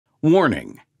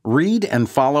Warning: read and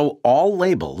follow all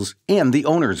labels and the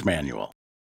owner's manual.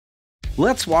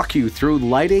 Let's walk you through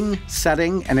lighting,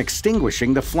 setting, and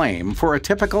extinguishing the flame for a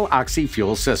typical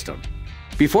Oxy-Fuel system.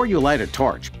 Before you light a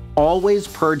torch, always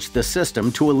purge the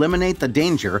system to eliminate the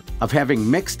danger of having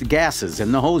mixed gases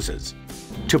in the hoses.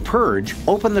 To purge,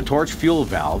 open the torch fuel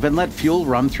valve and let fuel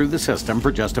run through the system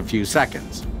for just a few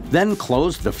seconds. Then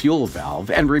close the fuel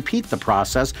valve and repeat the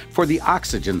process for the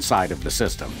oxygen side of the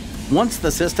system. Once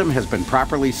the system has been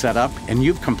properly set up and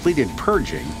you've completed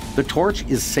purging, the torch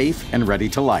is safe and ready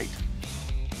to light.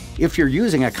 If you're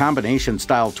using a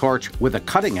combination-style torch with a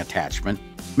cutting attachment,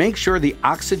 make sure the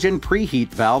oxygen preheat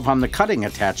valve on the cutting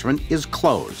attachment is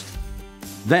closed.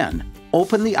 Then,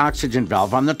 open the oxygen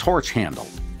valve on the torch handle.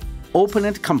 Open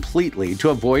it completely to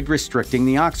avoid restricting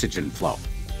the oxygen flow.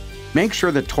 Make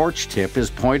sure the torch tip is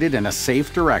pointed in a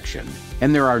safe direction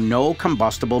and there are no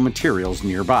combustible materials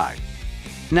nearby.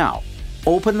 Now,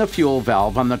 open the fuel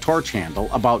valve on the torch handle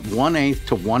about 1/8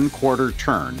 to 1/4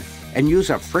 turn and use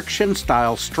a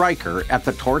friction-style striker at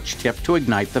the torch tip to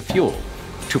ignite the fuel.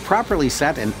 To properly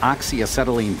set an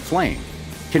oxyacetylene flame,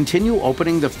 continue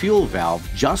opening the fuel valve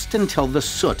just until the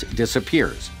soot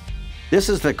disappears. This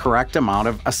is the correct amount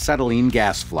of acetylene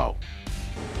gas flow.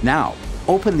 Now,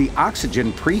 open the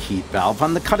oxygen preheat valve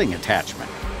on the cutting attachment.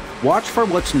 Watch for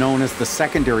what's known as the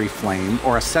secondary flame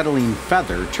or acetylene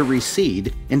feather to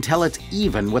recede until it's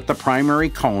even with the primary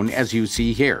cone as you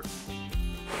see here.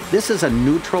 This is a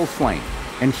neutral flame,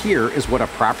 and here is what a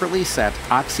properly set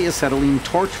oxyacetylene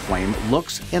torch flame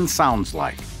looks and sounds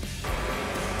like.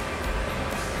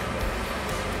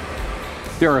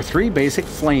 There are 3 basic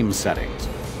flame settings.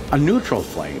 A neutral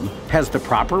flame has the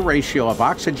proper ratio of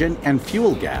oxygen and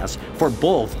fuel gas for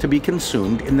both to be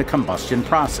consumed in the combustion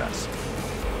process.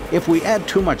 If we add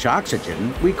too much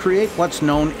oxygen, we create what's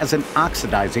known as an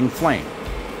oxidizing flame.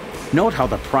 Note how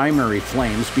the primary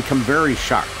flames become very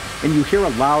sharp, and you hear a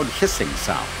loud hissing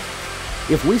sound.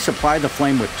 If we supply the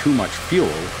flame with too much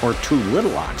fuel or too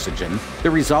little oxygen, the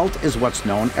result is what's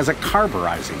known as a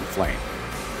carburizing flame.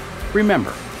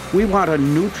 Remember, we want a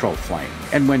neutral flame,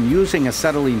 and when using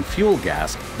acetylene fuel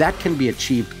gas, that can be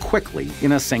achieved quickly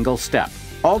in a single step.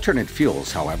 Alternate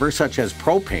fuels, however, such as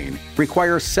propane,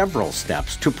 require several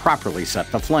steps to properly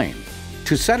set the flame.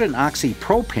 To set an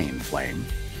oxypropane flame,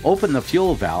 open the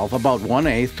fuel valve about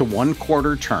 1/8 to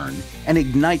 1/4 turn and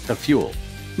ignite the fuel.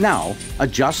 Now,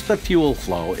 adjust the fuel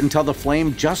flow until the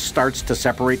flame just starts to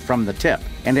separate from the tip,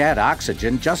 and add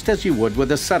oxygen just as you would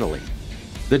with acetylene.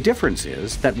 The difference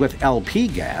is that with LP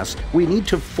gas, we need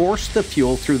to force the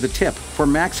fuel through the tip for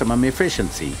maximum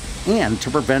efficiency and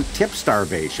to prevent tip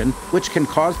starvation, which can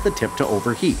cause the tip to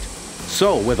overheat.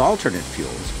 So, with alternate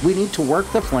fuels, we need to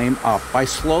work the flame up by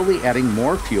slowly adding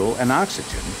more fuel and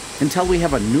oxygen until we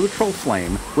have a neutral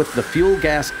flame with the fuel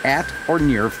gas at or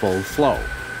near full flow.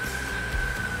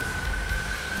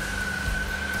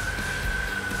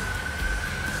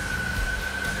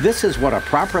 This is what a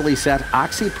properly set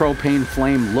oxypropane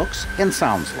flame looks and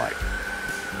sounds like.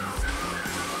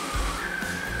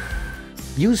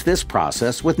 Use this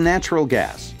process with natural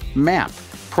gas, MAP,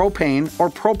 propane, or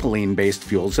propylene-based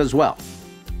fuels as well.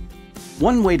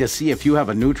 One way to see if you have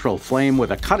a neutral flame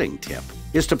with a cutting tip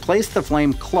is to place the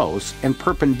flame close and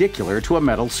perpendicular to a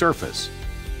metal surface.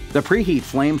 The preheat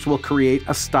flames will create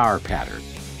a star pattern.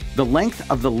 The length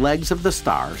of the legs of the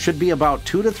star should be about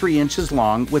 2 to 3 inches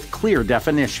long with clear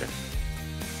definition.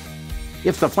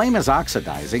 If the flame is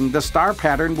oxidizing, the star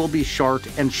pattern will be short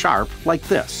and sharp like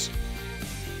this.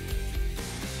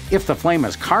 If the flame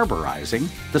is carburizing,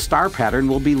 the star pattern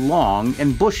will be long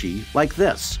and bushy like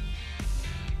this.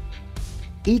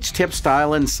 Each tip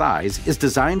style and size is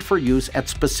designed for use at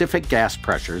specific gas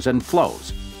pressures and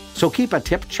flows, so keep a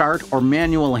tip chart or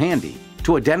manual handy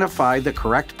to identify the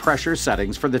correct pressure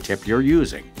settings for the tip you're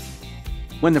using.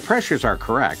 When the pressures are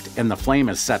correct and the flame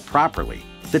is set properly,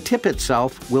 the tip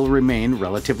itself will remain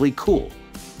relatively cool.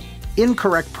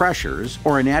 Incorrect pressures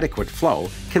or inadequate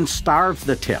flow can starve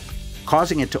the tip,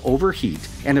 causing it to overheat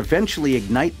and eventually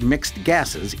ignite mixed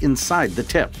gases inside the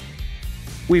tip.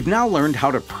 We've now learned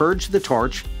how to purge the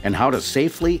torch and how to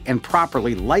safely and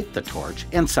properly light the torch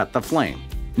and set the flame.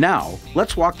 Now,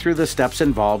 let's walk through the steps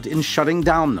involved in shutting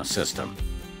down the system.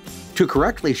 To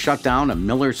correctly shut down a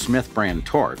Miller Smith brand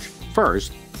torch,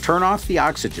 first, turn off the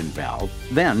oxygen valve,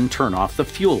 then turn off the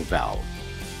fuel valve.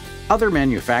 Other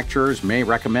manufacturers may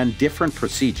recommend different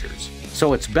procedures,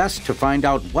 so it's best to find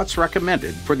out what's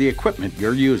recommended for the equipment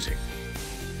you're using.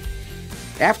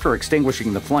 After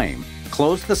extinguishing the flame,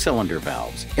 close the cylinder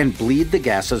valves and bleed the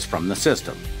gases from the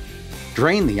system.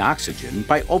 Drain the oxygen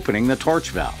by opening the torch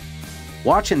valve.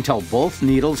 Watch until both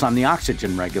needles on the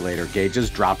oxygen regulator gauges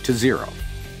drop to 0.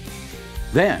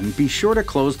 Then be sure to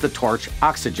close the torch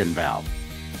oxygen valve.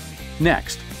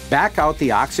 Next, back out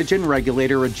the oxygen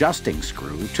regulator adjusting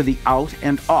screw to the out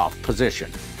and off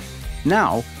position.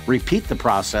 Now, repeat the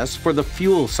process for the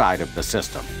fuel side of the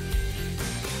system.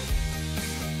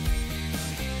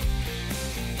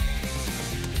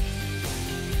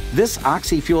 This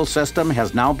Oxy-Fuel system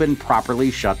has now been properly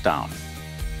shut down.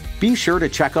 Be sure to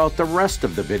check out the rest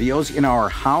of the videos in our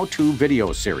how-to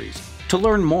video series to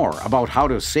learn more about how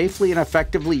to safely and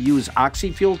effectively use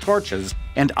Oxy-Fuel torches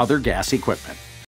and other gas equipment.